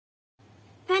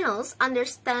panels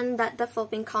understand that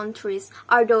developing countries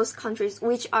are those countries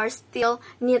which are still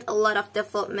need a lot of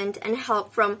development and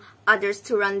help from others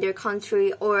to run their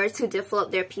country or to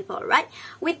develop their people, right?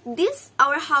 With this,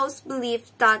 our house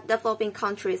believes that developing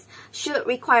countries should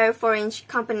require foreign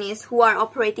companies who are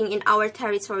operating in our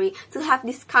territory to have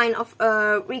this kind of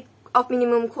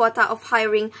minimum quota of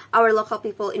hiring our local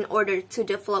people in order to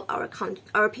develop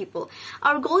our people.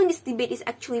 Our goal in this debate is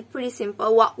actually pretty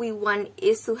simple. What we want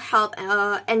is to help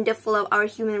and develop our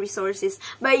human resources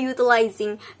by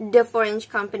utilizing the foreign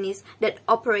companies that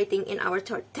operating in our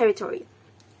territory.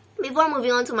 Before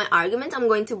moving on to my argument, I'm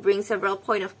going to bring several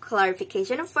points of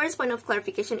clarification. The first point of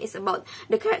clarification is about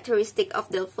the characteristic of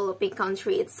the developing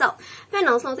country itself.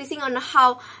 Panels noticing on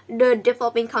how the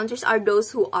developing countries are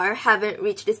those who haven't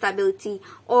reached the stability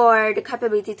or the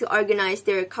capability to organize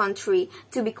their country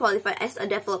to be qualified as a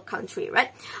developed country, right?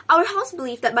 Our house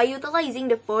believes that by utilizing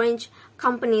the foreign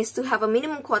companies to have a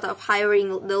minimum quota of hiring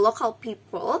the local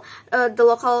people, the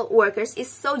local workers, is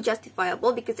so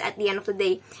justifiable because at the end of the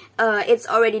day, it's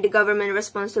already the government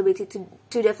responsibility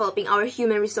to developing our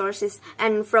human resources,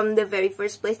 and from the very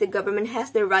first place, the government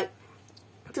has the right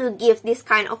to give this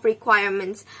kind of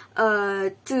requirements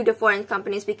to the foreign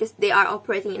companies because they are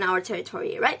operating in our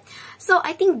territory, right? So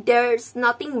I think there's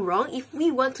nothing wrong if we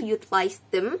want to utilize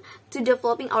them to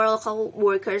developing our local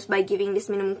workers by giving this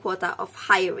minimum quota of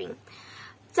hiring.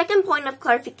 Second point of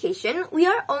clarification, we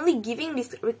are only giving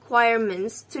these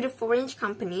requirements to the foreign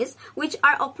companies which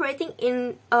are operating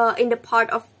in the part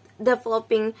of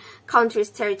developing countries'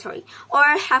 territory, or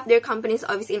have their companies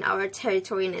obviously in our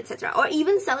territory and etc., or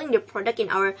even selling their product in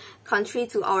our country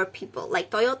to our people, like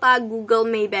Toyota, Google,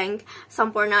 Maybank,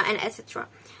 Samporna, and etc.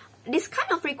 This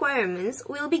kind of requirements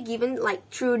will be given like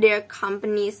through their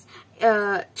companies,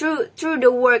 through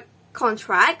the work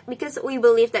contract, because we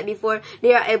believe that before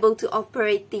they are able to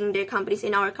operating their companies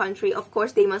in our country, of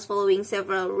course they must following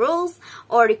several rules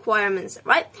or requirements,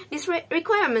 right? These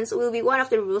requirements will be one of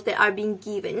the rules that are being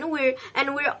given. We're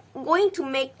going to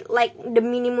make like the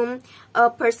minimum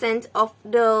percent of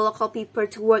the local people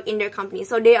to work in their company,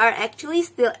 so they are actually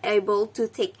still able to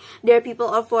take their people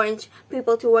or foreign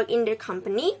people to work in their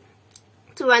company,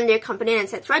 to run their company,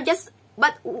 etc.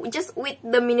 But just with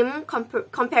the minimum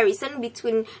comparison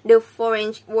between the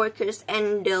foreign workers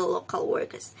and the local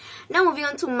workers. Now moving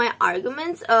on to my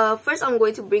arguments. First, I'm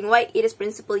going to bring why it is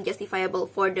principally justifiable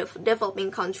for the developing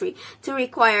country to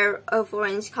require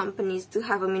foreign companies to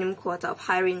have a minimum quota of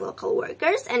hiring local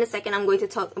workers. And the second, I'm going to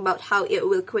talk about how it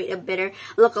will create a better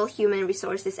local human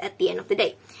resources at the end of the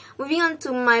day. Moving on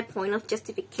to my point of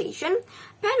justification.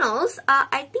 Panels,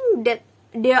 I think that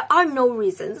there are no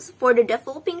reasons for the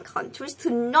developing countries to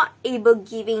not able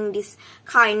giving this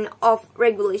kind of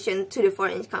regulation to the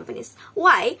foreign companies.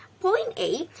 Why? Point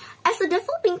A, as a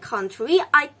developing country,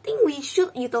 I think we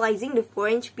should utilizing the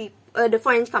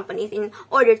foreign companies in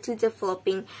order to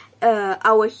developing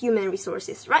our human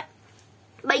resources, right?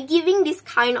 By giving this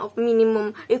kind of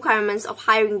minimum requirements of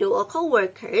hiring the local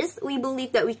workers, we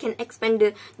believe that we can expand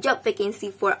the job vacancy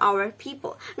for our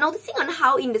people. Noticing on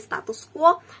how in the status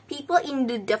quo, people in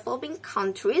the developing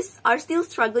countries are still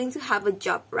struggling to have a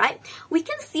job, right? We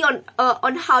can see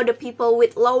on how the people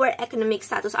with lower economic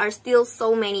status are still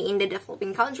so many in the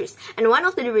developing countries. And one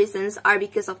of the reasons are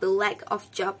because of the lack of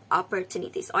job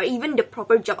opportunities or even the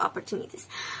proper job opportunities.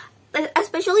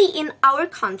 Especially in our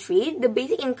country, the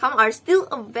basic income are still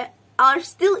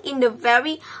in the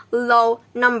very low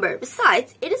number.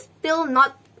 Besides, it is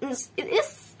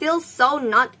still so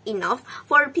not enough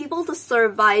for people to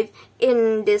survive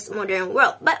in this modern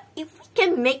world. But if we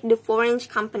can make the foreign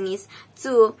companies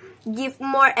to give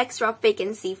more extra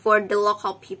vacancy for the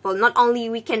local people, not only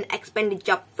we can expand the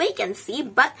job vacancy,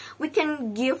 but we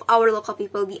can give our local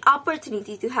people the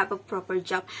opportunity to have a proper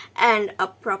job and a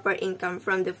proper income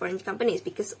from the foreign companies.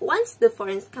 Because once the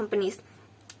foreign companies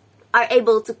are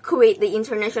able to create the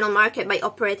international market by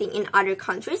operating in other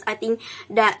countries, I think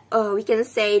that we can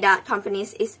say that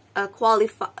companies is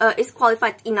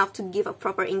qualified enough to give a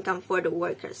proper income for the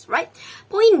workers, right?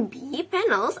 Point B,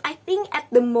 panels, I think at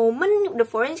the moment the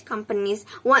foreign companies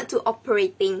want to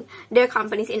operating their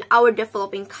companies in our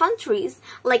developing countries,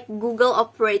 like Google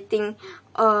operating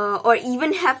or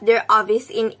even have their office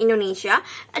in Indonesia,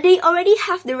 they already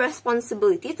have the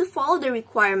responsibility to follow the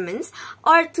requirements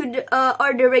or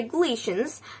the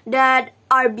regulations that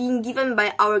are being given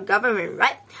by our government,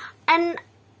 right? And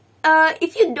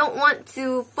if you don't want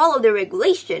to follow the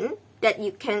regulation, that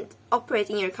you can't operate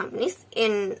in your companies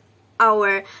in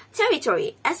our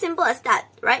territory, as simple as that,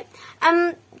 right?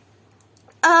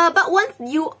 But once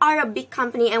you are a big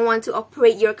company and want to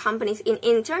operate your companies in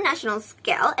international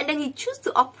scale, and then you choose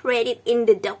to operate it in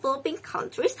the developing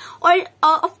countries, or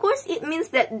of course it means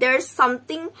that there's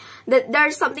something that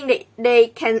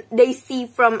they see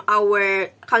from our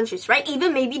countries, right?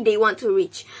 Even maybe they want to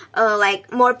reach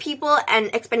like more people and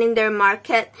expanding their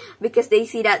market, because they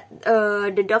see that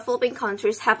the developing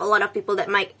countries have a lot of people that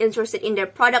might interested in their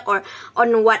product or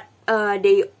on what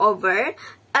they offer,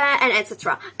 and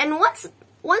etc. And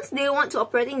once they want to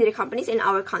operate in their companies in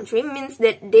our country, means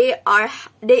that there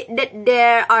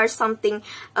are something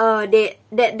that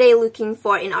they're looking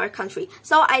for in our country.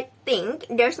 So I think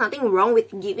there's nothing wrong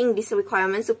with giving these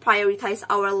requirements to prioritize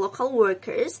our local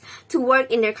workers to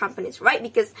work in their companies, right?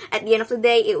 Because at the end of the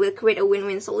day, it will create a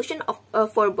win-win solution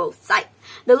for both sides.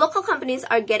 The local companies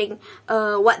are getting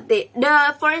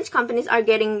the foreign companies are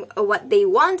getting what they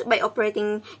want by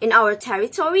operating in our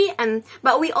territory,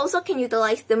 but we also can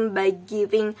utilize them by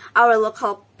giving our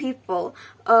local people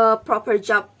a proper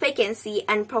job vacancy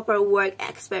and proper work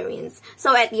experience.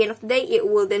 So at the end of the day, it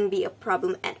wouldn't be a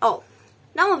problem at all.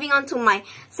 Now moving on to my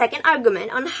second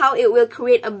argument on how it will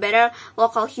create a better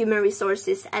local human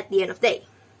resources at the end of the day.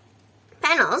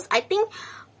 Panels, I think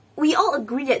we all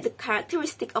agree that the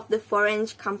characteristic of the foreign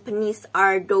companies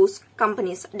are those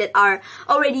companies that are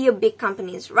already a big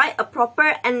companies, right? A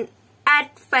proper and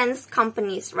advanced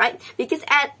companies, right? Because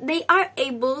they are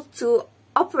able to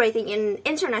operating in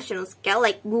international scale,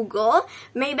 like Google,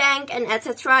 Maybank, and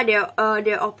etc.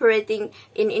 They're operating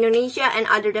in Indonesia and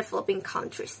other developing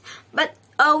countries. But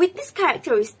with this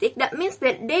characteristic, that means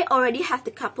that they already have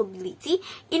the capability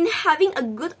in having a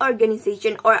good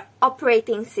organization or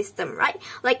operating system, right?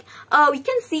 Like we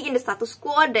can see in the status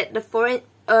quo that the foreign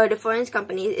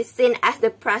company is seen as the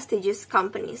prestigious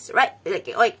companies, right?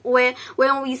 Like when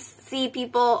we see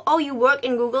people, oh, you work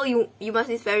in Google, you must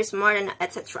be very smart and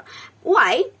etc.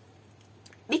 Why?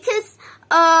 Because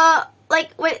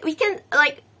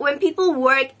when people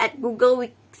work at Google,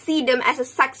 we see them as a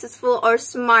successful or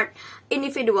smart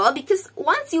individual, because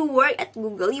once you work at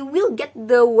Google, you will get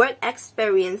the work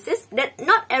experiences that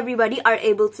not everybody are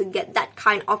able to get that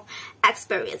kind of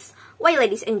experience. Why,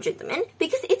 ladies and gentlemen?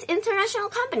 Because it's international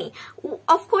company.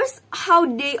 Of course, how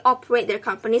they operate their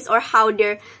companies or how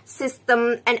their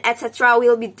system and etc.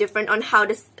 will be different on how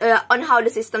the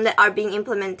system that are being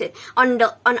implemented on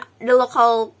the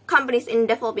local companies in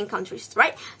developing countries,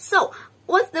 right? So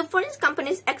once the foreign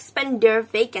companies expand their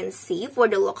vacancy for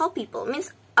the local people,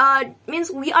 means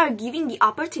we are giving the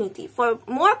opportunity for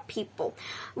more people.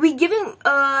 We're giving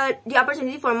the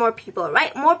opportunity for more people,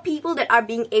 right? More people that are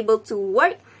being able to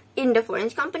work in the foreign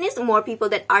companies, more people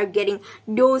that are getting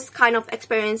those kind of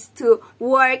experience to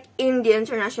work in the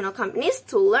international companies,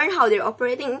 to learn how they're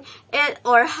operating it,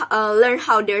 or learn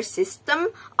how their system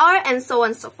are, and so on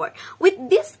and so forth. With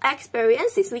these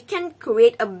experiences, we can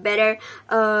create a better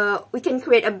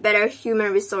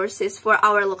human resources for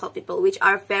our local people, which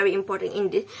are very important in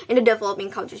the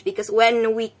developing countries. Because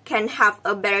when we can have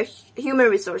a better human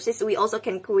resources, we also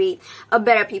can create a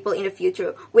better people in the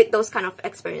future with those kind of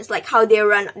experience, like how they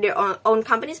run their own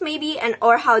companies maybe,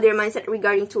 or how their mindset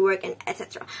regarding to work and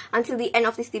etc. Until the end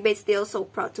of this debate, still so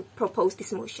proud to propose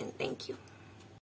this motion. Thank you.